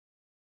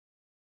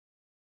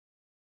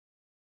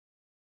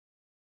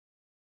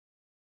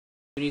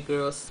Pretty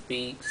Girl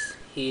Speaks,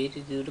 here to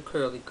do the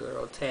curly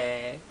girl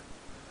tag.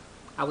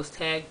 I was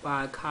tagged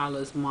by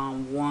Kyla's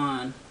mom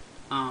one,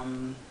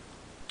 and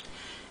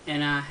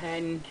I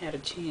hadn't had a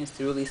chance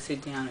to really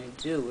sit down and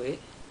do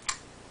it,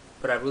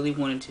 but I really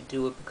wanted to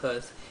do it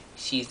because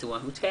she's the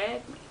one who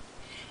tagged me,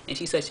 and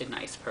she's such a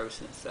nice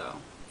person. So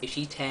if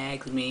she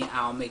tags me,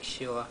 I'll make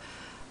sure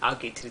I'll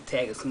get to the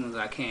tag as soon as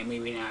I can.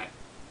 Maybe not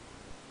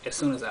as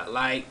soon as I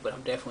like, but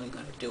I'm definitely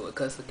going to do it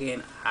because,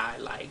 again, I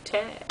like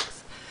tags.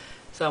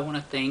 So I want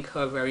to thank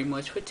her very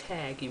much for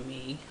tagging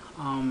me.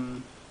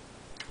 I'm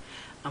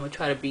going to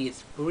try to be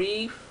as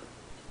brief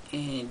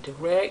and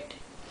direct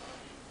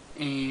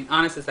and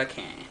honest as I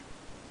can.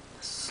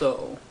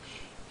 So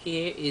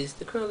here is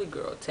the curly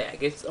girl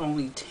tag. It's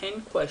only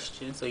 10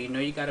 questions, so you know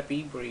you got to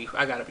be brief.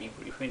 I got to be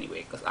brief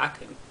anyway because I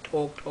can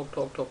talk. So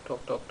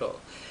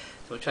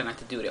I try not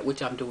to do that,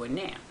 which I'm doing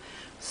now.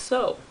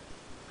 So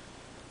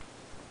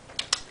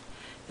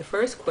the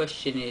first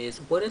question is,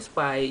 what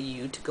inspired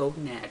you to go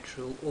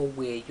natural or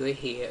wear your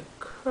hair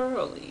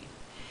curly?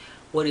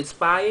 What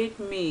inspired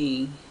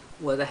me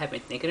was I have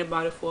been thinking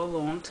about it for a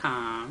long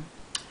time,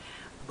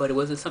 but it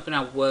wasn't something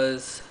I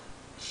was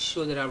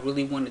sure that I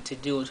really wanted to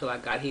do until I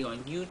got here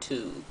on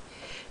YouTube.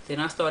 Then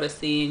I started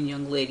seeing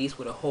young ladies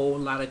with a whole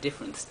lot of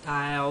different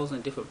styles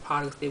and different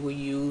products they were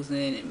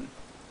using and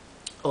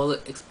all the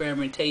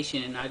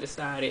experimentation, and I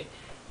decided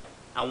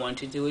I wanted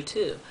to do it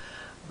too.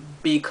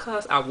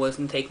 Because I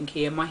wasn't taking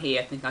care of my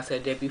hair, I think I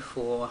said that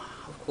before.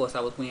 Of course,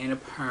 I was wearing a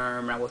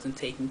perm and I wasn't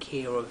taking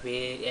care of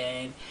it,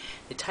 and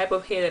the type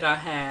of hair that I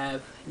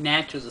have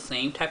natural is the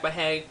same type I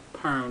had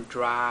perm,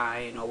 dry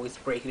and always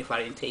breaking if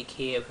I didn't take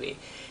care of it.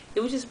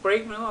 It was just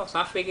breaking off, so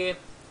I figured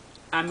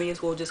I may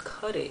as well just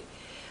cut it.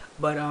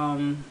 But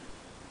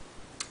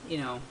you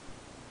know,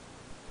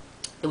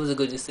 it was a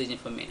good decision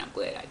for me and I'm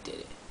glad I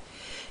did it.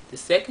 The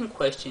second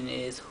question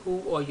is,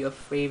 who are your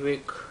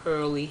favorite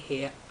curly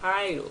hair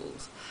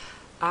idols?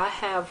 I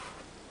have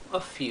a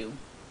few.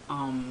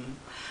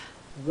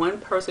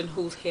 One person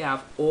whose hair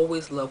I've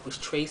always loved was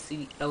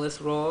Tracee Ellis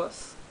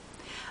Ross.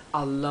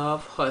 I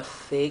love her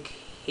thick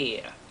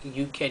hair.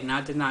 You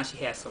cannot deny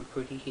she has some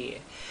pretty hair.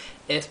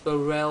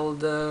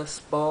 Esmeralda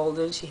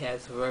Spalding, she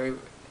has very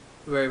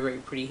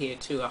pretty hair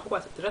too. I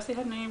hope did I say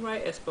her name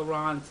right?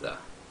 Esperanza.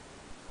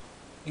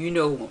 You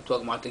know who I'm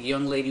talking about, the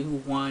young lady who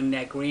won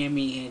that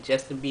Grammy and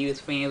Justin Bieber's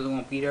fans are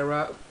going to beat her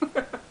up.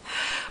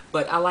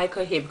 But I like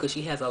her hair because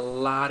she has a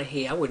lot of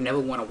hair. I would never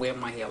want to wear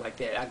my hair like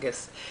that. I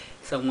guess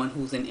someone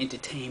who's in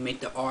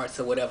entertainment, the arts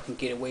or whatever can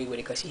get away with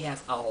it because she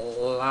has a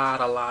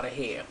lot of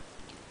hair.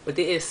 But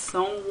there is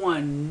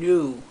someone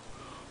new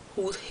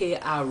whose hair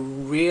I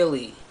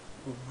really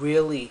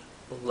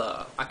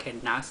love. I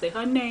cannot say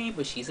her name,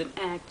 but she's an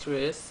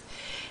actress.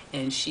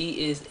 And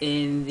she is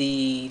in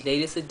the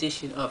latest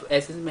edition of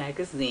Essence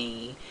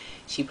magazine.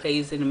 She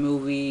plays in the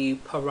movie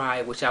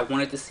Pariah, which I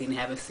wanted to see and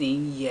haven't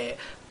seen yet.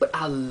 But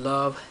I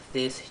love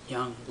this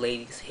young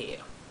lady's hair.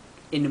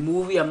 In the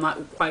movie, I'm not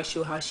quite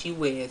sure how she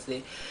wears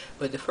it.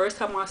 But the first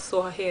time I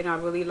saw her hair and I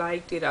really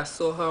liked it, I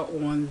saw her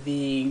on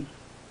the,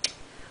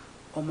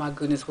 oh my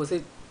goodness,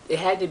 it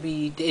had to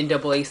be the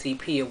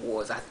NAACP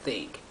Awards, I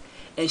think.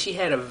 And she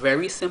had a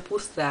very simple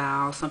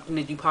style, something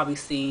that you probably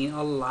seen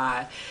a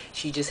lot.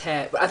 She just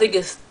had, I think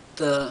it's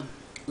the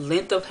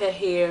length of her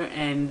hair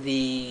and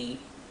the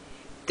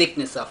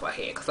thickness of her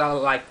hair, because I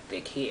like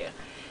thick hair.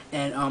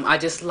 And I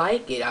just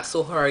like it. I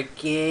saw her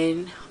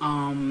again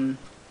on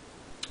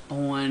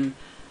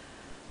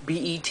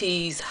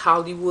BET's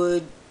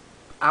Hollywood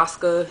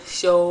Oscar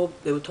show.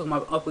 They were talking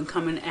about up and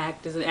coming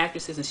actors and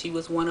actresses, and she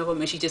was one of them.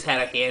 And she just had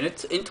her hair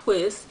in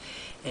twists,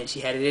 and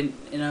she had it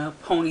in a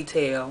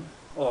ponytail,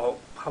 or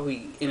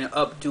probably in an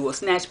updo or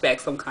snatchback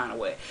some kind of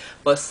way.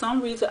 But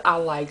some reason I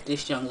like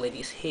this young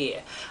lady's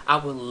hair. I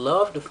would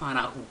love to find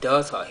out who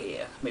does her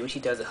hair. Maybe she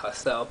does it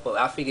herself, but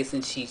I figure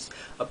since she's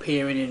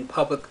appearing in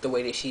public the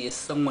way that she is,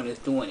 someone is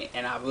doing it,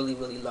 and I really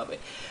love it.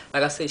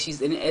 Like I said,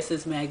 she's in the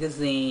Essence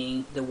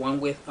magazine, the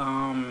one with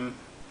our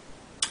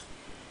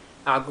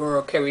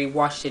girl Kerry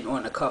Washington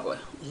on the cover.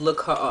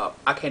 Look her up.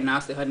 I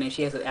cannot say her name.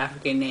 She has an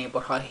African name,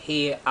 but her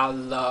hair, I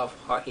love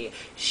her hair.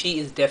 She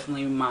is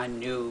definitely my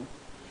new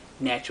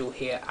natural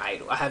hair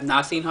idol. I have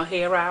not seen her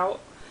hair out.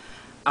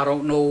 I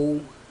don't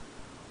know.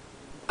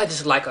 I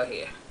just like her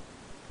hair.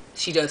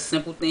 She does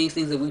simple things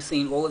that we've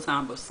seen all the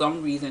time, but for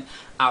some reason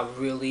I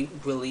really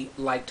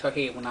liked her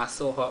hair when I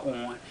saw her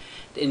on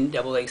the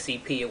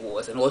NAACP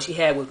Awards. And all she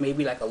had was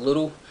maybe like a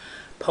little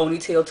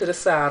ponytail to the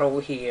side over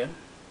here,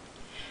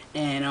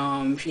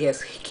 and she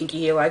has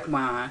kinky hair like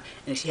mine,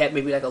 and she had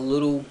maybe like a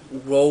little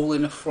roll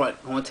in the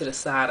front going to the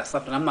side or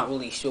something. I'm not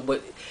really sure,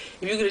 but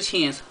if you get a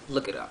chance,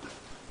 look it up.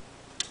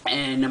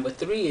 And number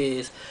 3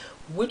 is,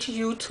 which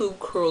YouTube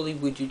curly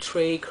would you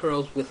trade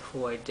curls with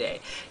for a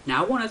day?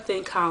 Now I want to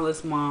thank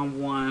Kyla's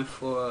mom one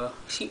for,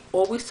 she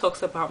always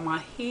talks about my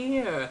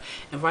hair,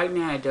 and right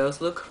now it does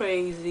look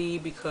crazy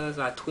because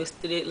I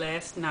twisted it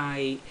last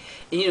night,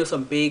 and you know,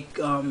 some big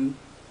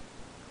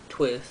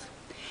twists,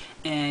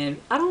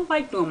 and I don't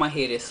like doing my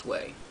hair this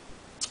way.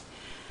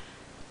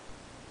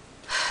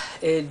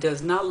 It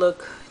does not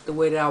look the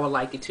way that I would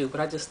like it to, but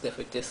I just left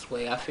it this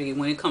way. I figure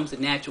when it comes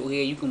to natural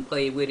hair, you can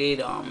play with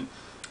it,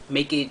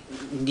 make it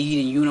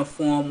neat and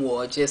uniform,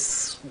 or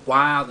just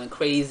wild and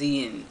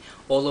crazy and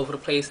all over the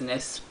place. And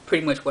that's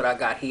pretty much what I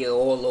got here,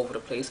 all over the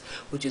place,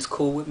 which is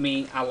cool with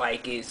me. I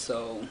like it,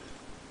 so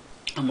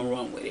I'm gonna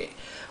run with it.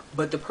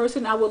 But the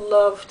person I would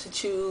love to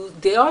choose,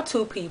 there are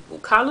two people.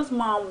 Kyla's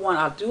mom, one,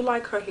 I do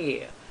like her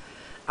hair.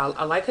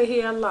 I like her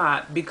hair a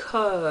lot,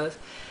 because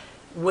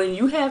when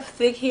you have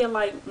thick hair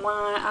like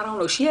mine, I don't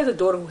know. She has a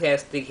daughter who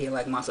has thick hair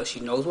like mine, so she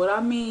knows what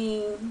I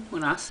mean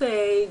when I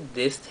say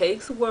this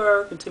takes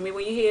work. And to me,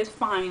 when your hair is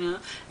finer,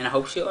 and I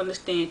hope she'll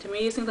understand, to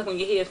me it seems like when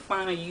your hair is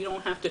finer, you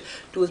don't have to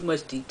do as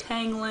much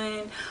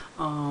detangling,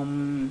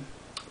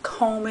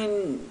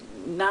 combing,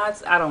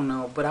 knots. I don't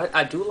know, but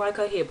I do like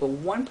her hair. But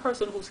one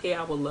person whose hair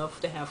I would love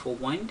to have for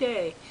one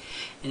day,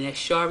 and that's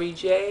Shari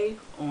J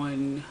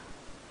on,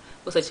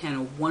 what's her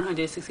channel,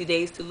 160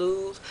 Days to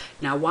Lose.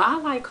 Now why I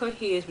like her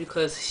hair is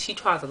because she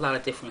tries a lot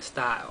of different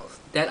styles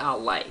that I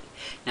like.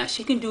 Now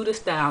she can do the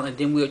style and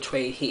then we'll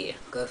trade hair,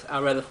 because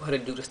I'd rather for her to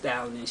do the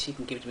style and then she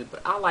can give it to me.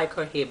 But I like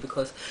her hair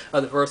because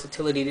of the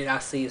versatility that I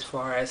see as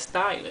far as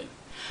styling.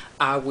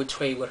 I would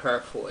trade with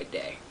her for a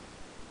day.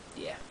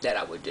 Yeah, that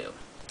I would do.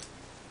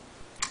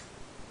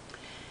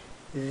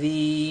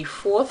 The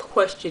fourth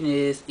question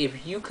is,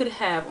 if you could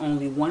have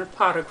only one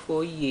product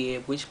for a year,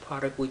 which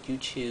product would you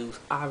choose?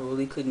 I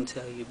really couldn't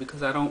tell you,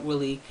 because I don't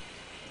really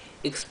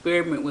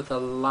experiment with a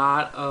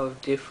lot of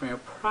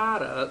different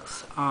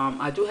products.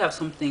 I do have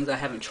some things I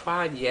haven't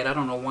tried yet. I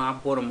don't know why I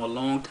bought them a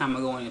long time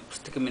ago and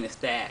stick them in a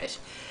stash.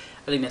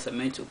 I think that's a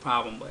mental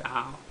problem, but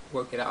I'll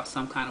work it out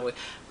some kind of way.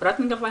 But I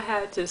think if I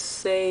had to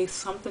say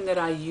something that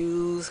I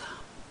use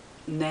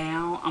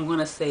now, I'm going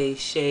to say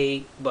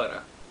shea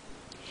butter.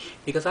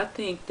 Because I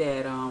think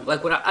that,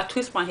 like when I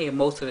twist my hair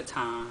most of the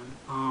time,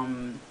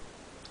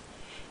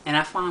 and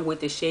I find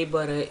with the shea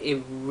butter,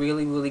 it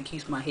really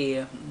keeps my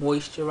hair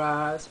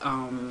moisturized,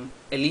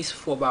 at least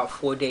for about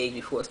 4 days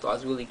before it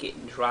starts really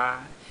getting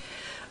dry.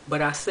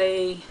 But I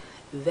say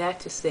that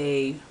to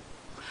say,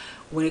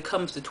 when it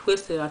comes to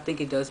twisting, I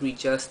think it does me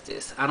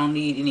justice. I don't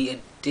need any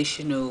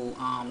additional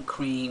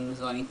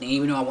creams or anything,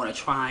 even though I want to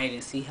try it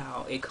and see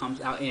how it comes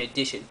out in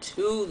addition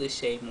to the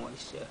shea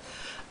moisture.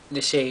 The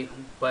shea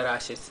butter, I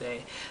should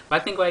say.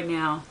 But I think right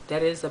now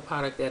that is a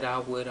product that I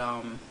would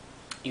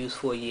use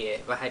for a year.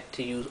 If I had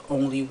to use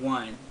only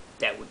one,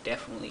 that would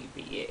definitely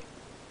be it.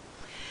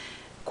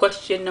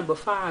 Question number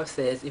 5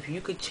 says, if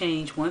you could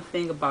change one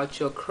thing about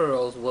your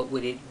curls, what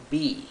would it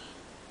be?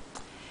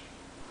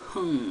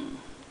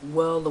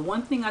 Well, the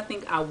one thing I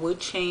think I would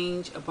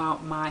change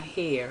about my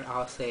hair,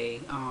 I'll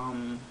say,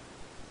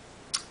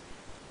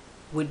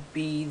 would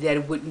be that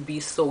it wouldn't be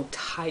so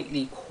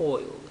tightly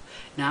coiled.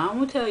 Now I'm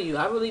gonna tell you,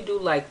 I really do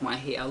like my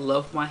hair. I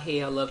love my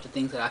hair. I love the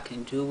things that I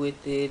can do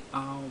with it.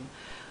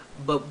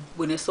 But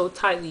when it's so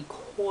tightly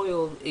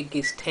coiled, it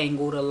gets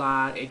tangled a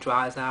lot. It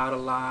dries out a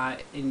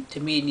lot, and to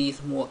me, it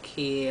needs more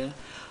care.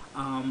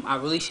 I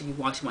really should be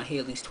washing my hair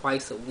at least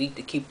twice a week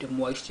to keep the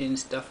moisture and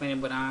stuff in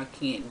it, but I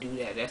can't do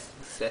that. That's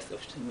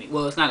excessive to me.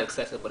 Well, it's not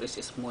excessive, but it's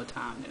just more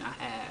time than I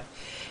have.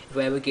 If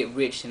I ever get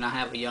rich, then I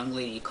have a young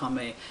lady come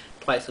in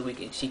twice a week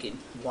and she can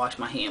wash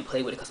my hair and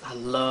play with it, because I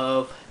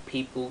love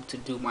people to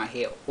do my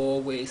hair.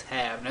 Always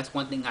have. And that's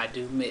one thing I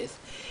do miss,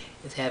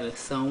 is having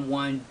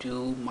someone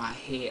do my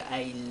hair.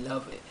 I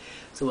love it.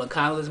 So when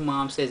Kyla's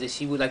mom says that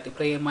she would like to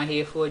play in my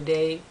hair for a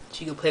day,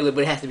 she can play with it,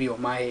 but it has to be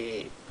on my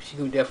head. She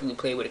can definitely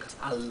play with it, because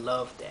I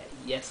love that.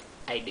 Yes,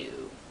 I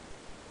do.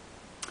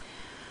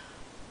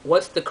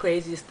 What's the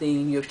craziest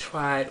thing you've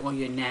tried on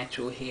your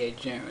natural hair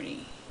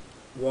journey?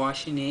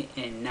 Washing it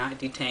and not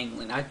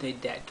detangling. I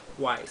did that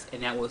twice,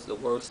 and that was the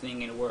worst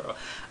thing in the world.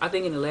 I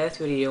think in the last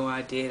video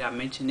I did, I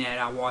mentioned that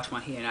I washed my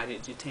hair and I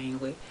didn't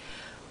detangle it.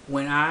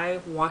 When I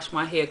washed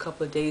my hair a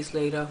couple of days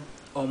later,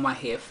 oh, my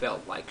hair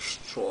felt like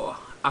straw.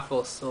 I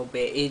felt so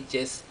bad. It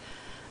just,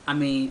 I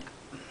mean,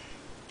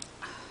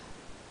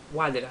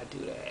 why did I do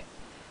that?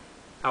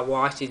 I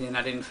washed it and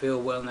I didn't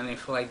feel well, and I didn't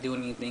feel like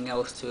doing anything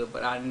else to it,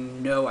 but I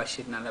know I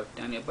should not have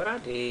done it, but I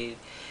did.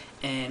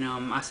 And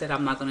I said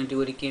I'm not going to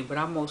do it again, but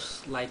I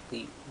most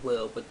likely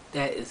will. But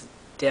that is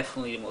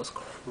definitely the most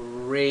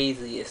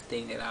craziest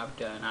thing that I've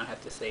done, I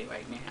have to say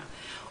right now.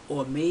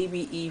 Or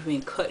maybe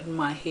even cutting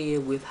my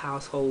hair with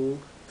household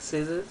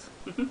scissors.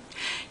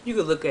 You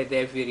can look at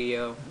that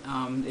video.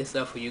 It's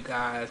up for you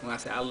guys when I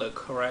say I look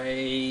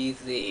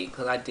crazy,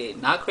 because I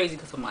did. Not crazy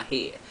because of my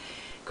hair.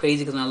 Crazy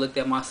because when I looked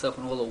at myself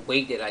and all the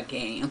weight that I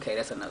gained. Okay,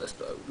 that's another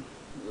story.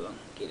 We'll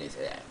get into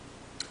that.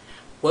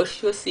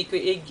 What's your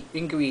secret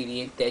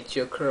ingredient that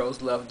your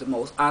curls love the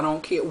most? I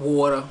don't care.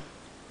 Water.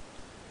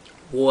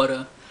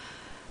 Water.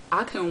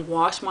 I can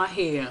wash my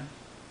hair,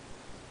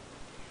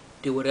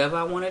 do whatever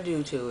I want to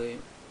do to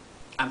it.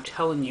 I'm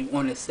telling you,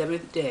 on the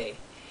 7th day,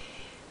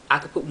 I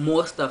could put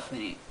more stuff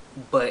in it,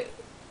 but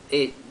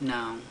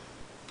no.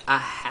 I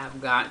have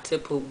got to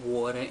put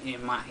water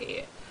in my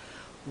hair.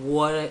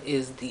 Water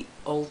is the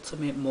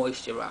ultimate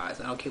moisturizer.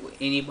 I don't care what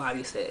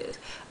anybody says.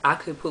 I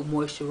could put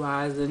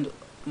moisturizing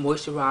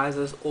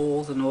moisturizers,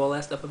 oils, and all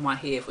that stuff in my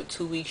hair for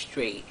 2 weeks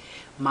straight,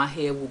 my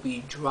hair will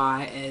be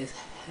dry as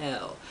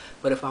hell.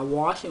 But if I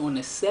wash it on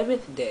the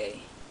 7th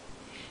day,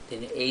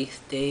 then the 8th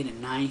day, the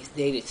 9th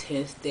day, the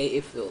 10th day,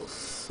 it feels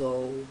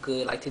so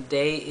good. Like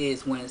today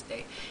is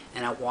Wednesday,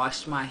 and I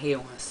washed my hair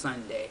on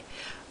Sunday,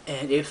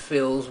 and it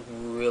feels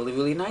really,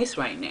 really nice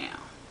right now.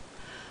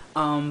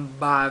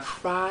 By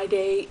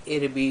Friday,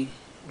 it'll be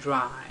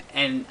dry,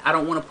 and I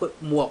don't want to put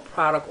more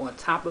product on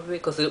top of it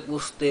because it will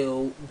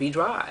still be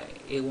dry.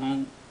 It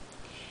won't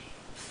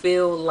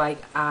feel like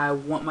I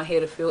want my hair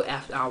to feel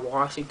after I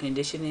wash and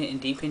condition it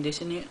and deep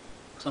condition it.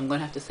 So I'm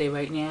gonna have to say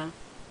right now,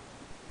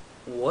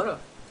 water.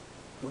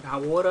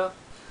 Without water,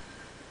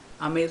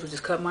 I may as well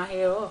just cut my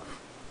hair off.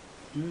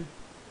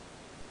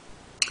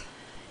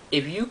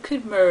 If you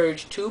could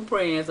merge 2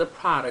 brands of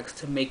products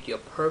to make your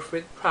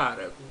perfect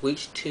product,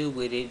 which 2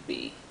 would it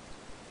be?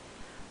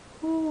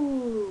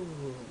 Ooh.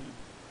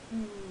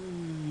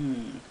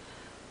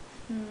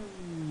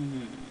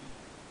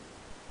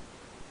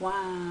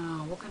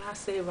 Wow, what can I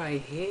say right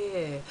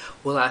here?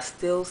 Will I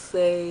still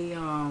say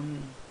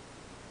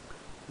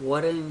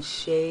water and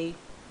shea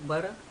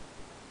butter?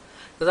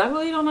 Because I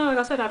really don't know. Like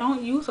I said, I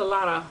don't use a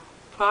lot of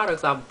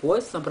products. I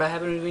bought some, but I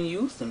haven't even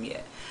used them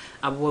yet.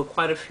 I bought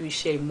quite a few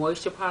Shea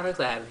Moisture products.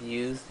 I haven't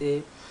used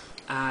it.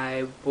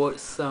 I bought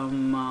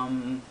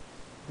some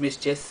Miss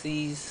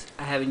Jessie's.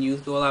 I haven't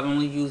used all. I've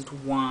only used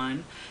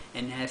one,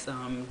 and that's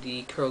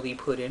the curly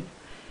pudding.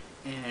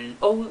 And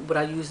but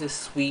I use this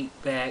sweet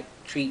back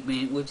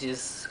treatment, which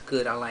is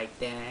good. I like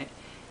that.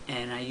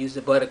 And I use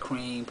the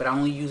buttercream, but I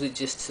only use it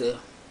just to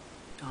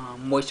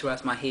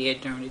moisturize my hair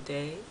during the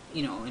day,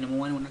 you know, in the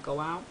morning when I go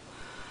out.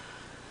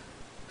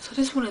 So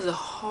this one is a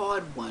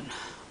hard one.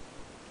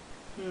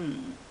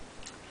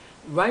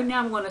 Right now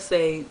I'm going to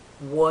say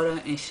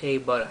water and shea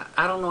butter.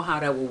 I don't know how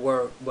that will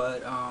work,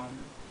 but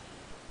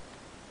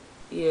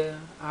yeah,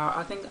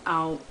 I think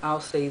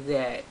I'll say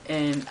that.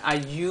 And I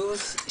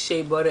use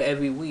shea butter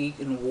every week,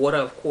 and water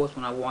of course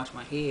when I wash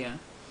my hair.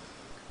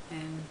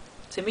 And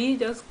to me it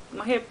does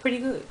my hair pretty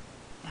good.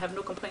 I have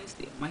no complaints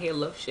there. My hair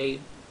loves shea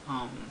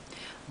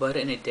butter,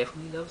 and it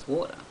definitely loves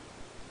water.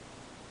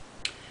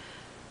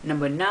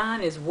 Number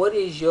 9 is, what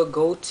is your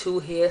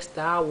go-to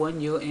hairstyle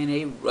when you're in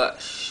a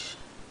rush?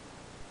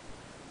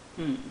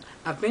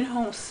 I've been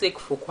homesick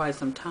for quite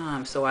some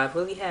time, so I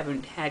really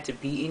haven't had to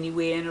be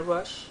anywhere in a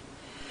rush.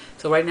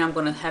 So right now I'm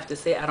going to have to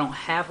say I don't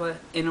have a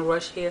in a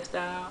rush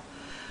hairstyle.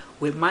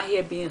 With my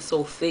hair being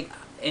so thick,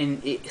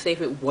 and say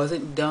if it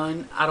wasn't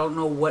done, I don't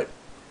know what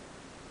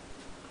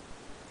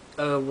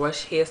a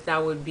rush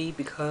hairstyle would be,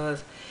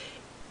 because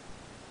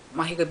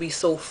my hair could be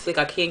so thick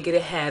I can't get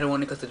a hat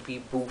on it because it'd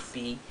be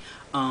boofy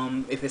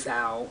if it's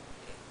out.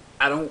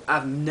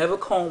 I've never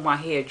combed my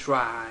hair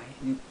dry.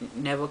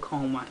 Never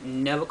combed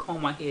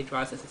my hair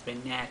dry since it's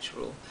been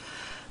natural,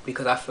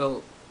 because I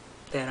felt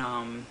that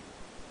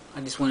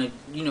I just want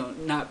to, you know,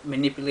 not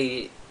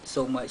manipulate it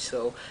so much.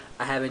 So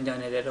I haven't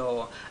done it at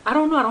all. I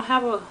don't know. I don't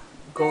have a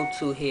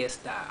go-to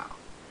hairstyle.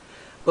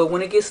 But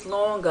when it gets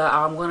longer,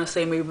 I'm gonna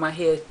say maybe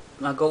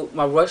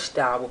my rush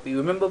style would be.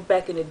 Remember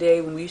back in the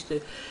day when we used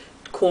to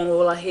corn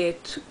roll our hair,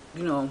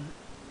 you know,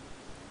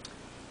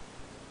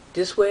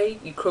 this way,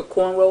 you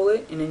corn roll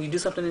it, and then you do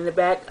something in the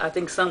back. I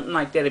think something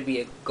like that would be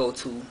a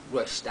go-to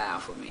rush style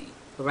for me.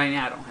 But right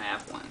now I don't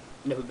have one.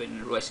 Never been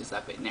in a rush since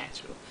I've been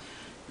natural.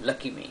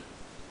 Lucky me.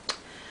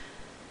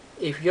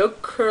 If your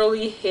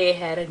curly hair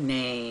had a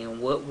name,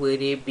 what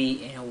would it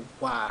be and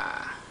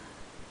why?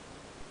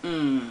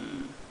 I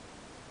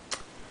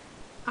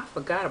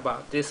forgot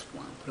about this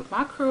one. But if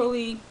my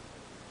curly,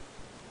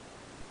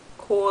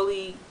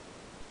 coily,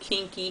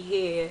 kinky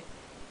hair,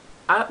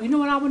 you know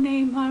what I would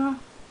name her?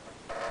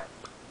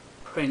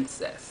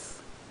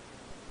 Princess.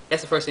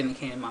 That's the first thing that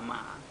came to my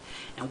mind.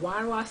 And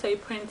why do I say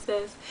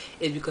princess?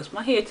 Is because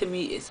my hair to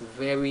me is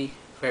very,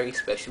 very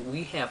special.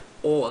 We have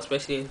all,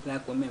 especially as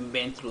black women,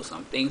 been through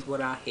some things with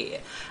our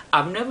hair.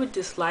 I've never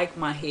disliked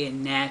my hair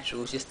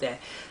natural. It's just that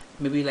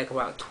maybe like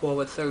about 12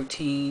 or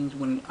 13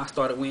 when I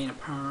started wearing a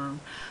perm.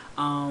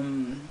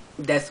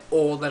 That's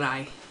all that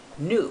I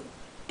knew.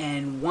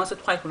 And once or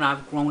twice when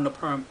I've grown the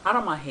perm out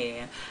of my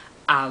hair,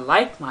 I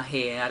like my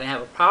hair. I didn't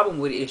have a problem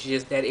with it. It's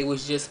just that it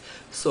was just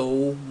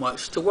so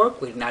much to work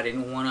with, and I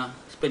didn't want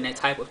to spend that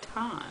type of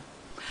time.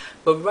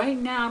 But right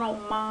now, I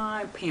don't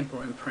mind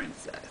pampering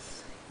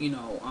Princess. You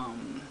know,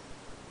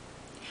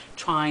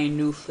 trying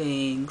new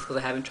things, because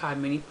I haven't tried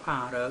many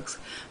products.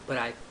 But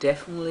I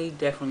definitely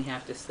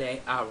have to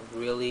say I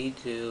really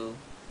do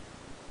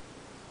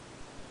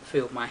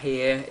feel my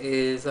hair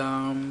is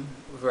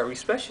very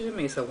special to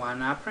me. So why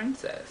not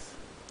Princess?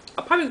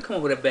 I'll probably come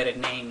up with a better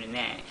name than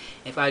that.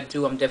 If I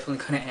do, I'm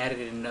definitely going to add it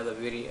in another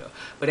video.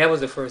 But that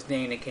was the first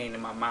name that came to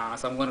my mind.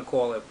 So I'm going to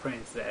call it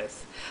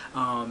Princess.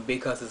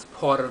 Because it's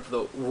part of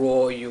the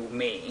royal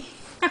me.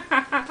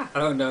 I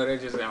don't know,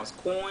 that just sounds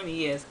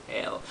corny as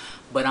hell.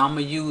 But I'm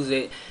going to use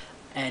it.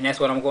 And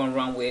that's what I'm going to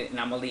run with. And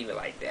I'm going to leave it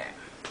like that.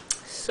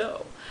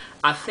 So,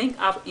 I think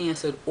I've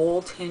answered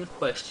all 10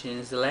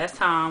 questions. The last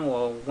time,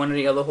 or one of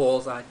the other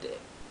hauls I did.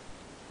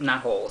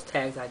 not hauls,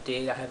 tags I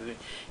did. I have been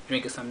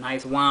drinking some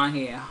nice wine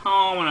here at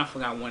home, and I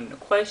forgot one of the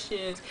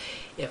questions.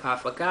 If I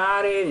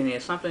forgot it and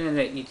there's something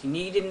that you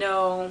need to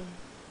know,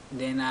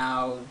 then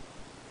I'll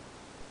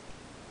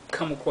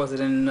come across it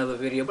in another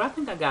video. But I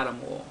think I got them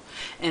all,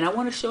 and I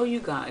want to show you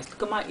guys.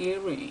 Look at my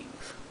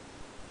earrings.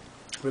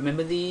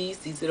 Remember these?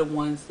 These are the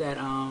ones that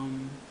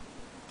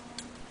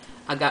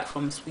I got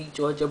from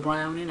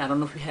SweetGaBrownin. I don't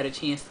know if you had a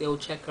chance to go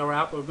check her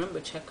out, but remember,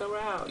 check her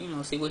out. You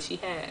know, see what she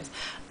has.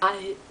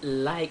 I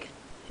like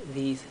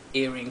these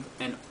earrings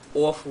an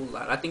awful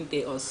lot. I think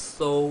they are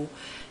so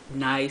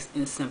nice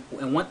and simple.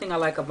 And one thing I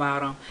like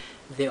about them,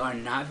 they are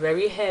not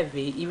very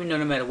heavy. Even though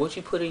no matter what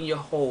you put in your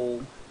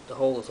hole, the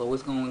hole is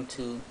always going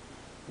to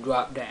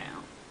drop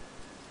down.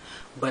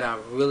 But I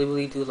really,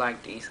 really do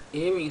like these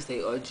earrings.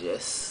 They are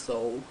just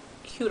so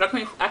cute.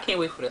 I can't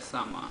wait for the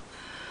summer.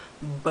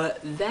 But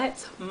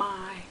that's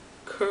my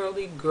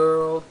curly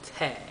girl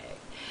tag,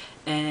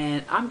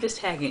 and I'm just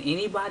tagging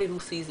anybody who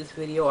sees this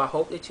video. I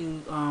hope that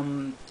you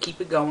keep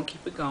it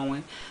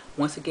going.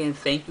 Once again,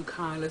 thank you,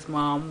 Kyla's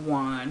Mom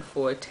 1,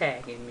 for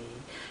tagging me.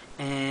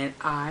 And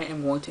I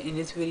am going to end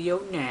this video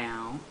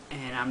now,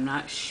 and I'm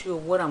not sure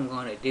what I'm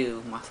going to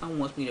do. My son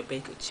wants me to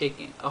bake a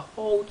chicken, a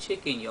whole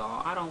chicken,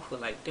 y'all. I don't feel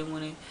like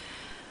doing it,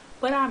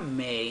 but I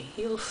may.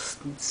 He'll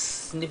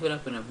sniff it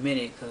up in a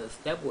minute because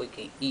that boy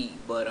can eat.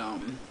 But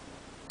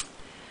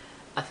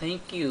I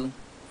thank you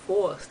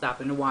for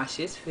stopping to watch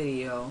this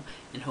video,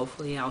 and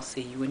hopefully I'll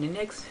see you in the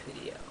next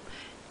video.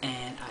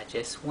 And I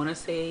just want to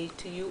say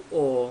to you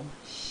all,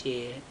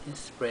 share and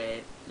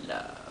spread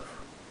love.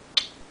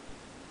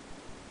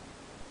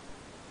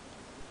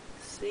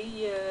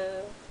 See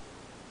ya.